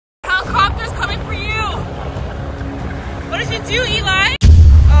What did you do, Eli?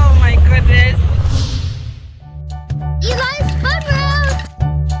 Oh my goodness. Eli's Fun World!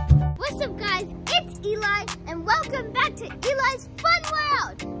 What's up, guys? It's Eli, and welcome back to Eli's Fun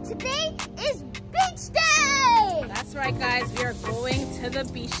World. Today is beach day! That's right, guys. We are going to the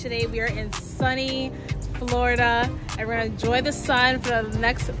beach today. We are in sunny Florida, and we're gonna enjoy the sun for the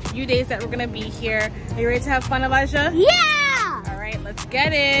next few days that we're gonna be here. Are you ready to have fun, Elijah? Yeah! All right, let's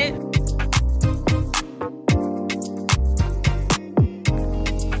get it.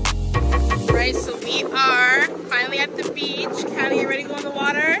 All right, so we are finally at the beach. Callie, you ready to go in the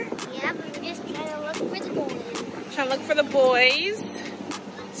water? Yeah, but we're just trying to look for the boys. Trying to look for the boys.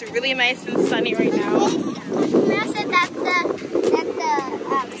 It's really nice and sunny right now. Mel said that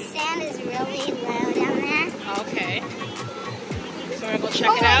the sand is really low down there. Okay. So we're gonna go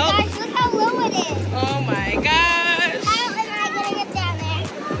check it out. Oh my gosh, look how low it is. Oh my gosh. How am I gonna get down there?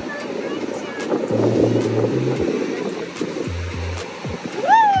 Woo!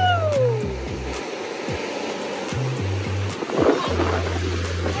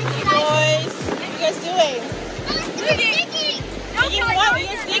 Hey boys, what are you guys doing? We're digging. Digging what? What are you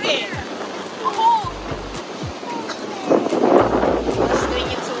guys digging? A hole. Just getting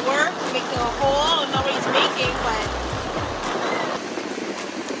into work, making a hole. I don't know what he's making, but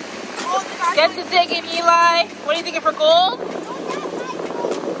get to digging, Eli. What are you thinking for gold?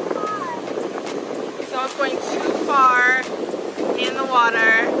 Someone's going too far in the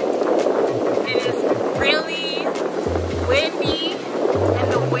water. It is really windy and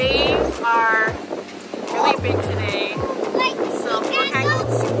the waves are really big today. So we can't go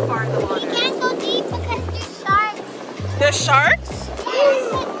too far in the water. We can't go deep because there's sharks. There's sharks?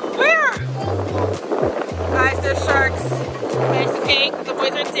 Where? Guys, there's sharks. But it's okay because the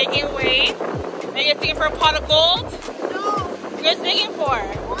boys are digging away. Are you guys digging for a pot of gold? No. What are you guys digging for?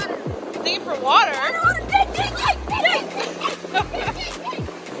 Water. Digging for water?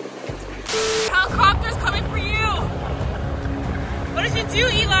 Helicopter's coming for you. What did you do,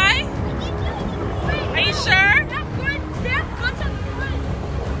 Eli? Are you sure?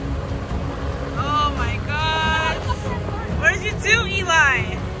 Oh my gosh. What did you do, Eli? I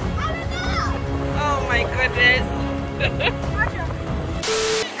don't know. Oh my goodness.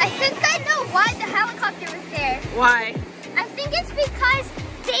 I think I know why the helicopter was there. Why? I think it's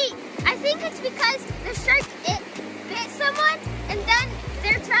because the shark bit someone and then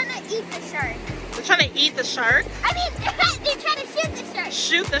they're trying to eat the shark. They're trying to eat the shark? I mean, they're trying to shoot the shark.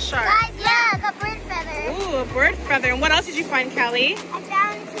 Shoot the shark. Guys, yeah, the bird feather. Ooh, a bird feather. And what else did you find, Callie? I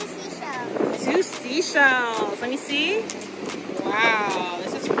found 2 seashells. 2 seashells. Let me see. Wow,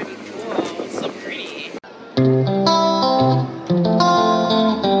 this is pretty cool. It's so pretty.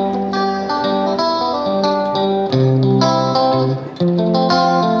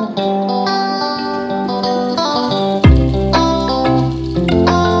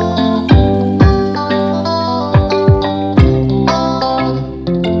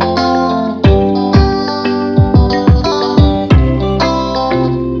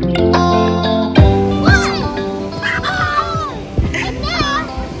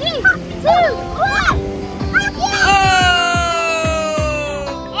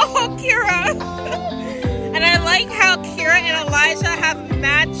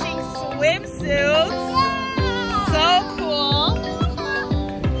 Matching swimsuits. So cool.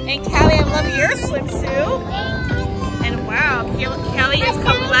 And Callie, I love your swimsuit. And wow, Callie is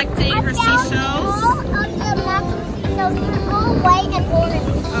collecting her seashells. All of the matching seashells are all white and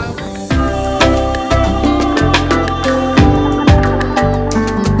orange.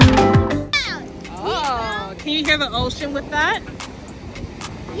 Oh, can you hear the ocean with that?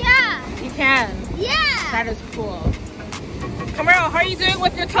 Yeah. You can? Yeah. That is cool. Camaro, how are you doing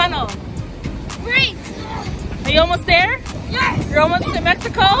with your tunnel? Great. Are you almost there? Yes. You're almost to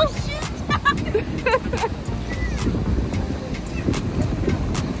Mexico?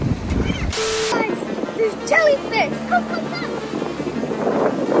 Guys, there's jellyfish. Come, come, come.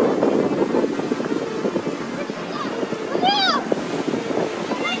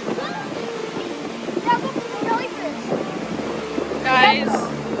 Guys,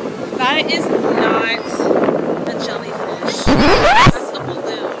 that is not a jellyfish. That's a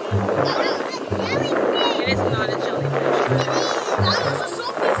balloon. It is not a jellyfish.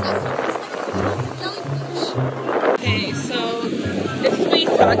 Okay, so this is what he's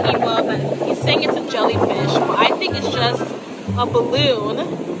talking about, but he's saying it's a jellyfish. But I think it's just a balloon.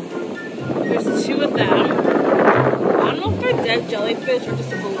 There's 2 of them. I don't know if they're dead jellyfish or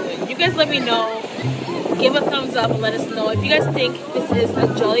just a balloon. You guys let me know. Give a thumbs up and let us know if you guys think this is a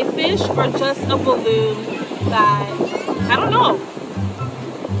jellyfish or just a balloon that, I don't know.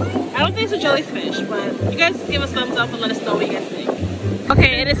 I don't think it's a jellyfish, but you guys give us thumbs up and let us know what you guys think.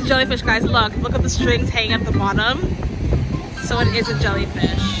 Okay, it is a jellyfish, guys. Look at the strings hanging at the bottom. So it is a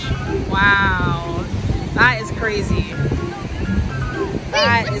jellyfish. Wow, that is crazy.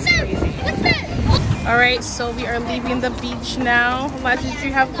 That is crazy. What's that? All right, so we are leaving the beach now. Elijah, did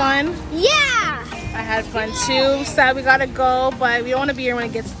you have fun? Yeah. I had fun too. Sad we gotta go, but we don't want to be here when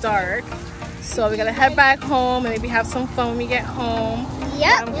it gets dark. So we gotta head back home and maybe have some fun when we get home.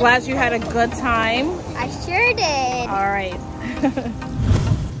 Yep. I'm glad you had a good time. I sure did. All right.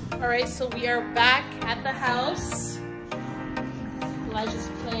 All right, so we are back at the house. Elijah's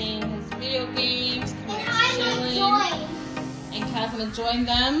playing his video games. Camille's chilling. And Kaz gonna join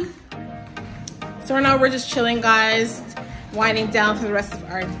them. So right now we're just chilling, guys, winding down for the rest of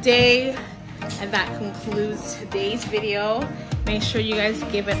our day. And that concludes today's video. Make sure you guys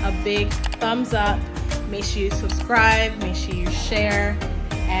give it a big thumbs up. Make sure you subscribe, make sure you share,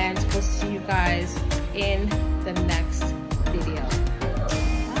 and we'll see you guys in the next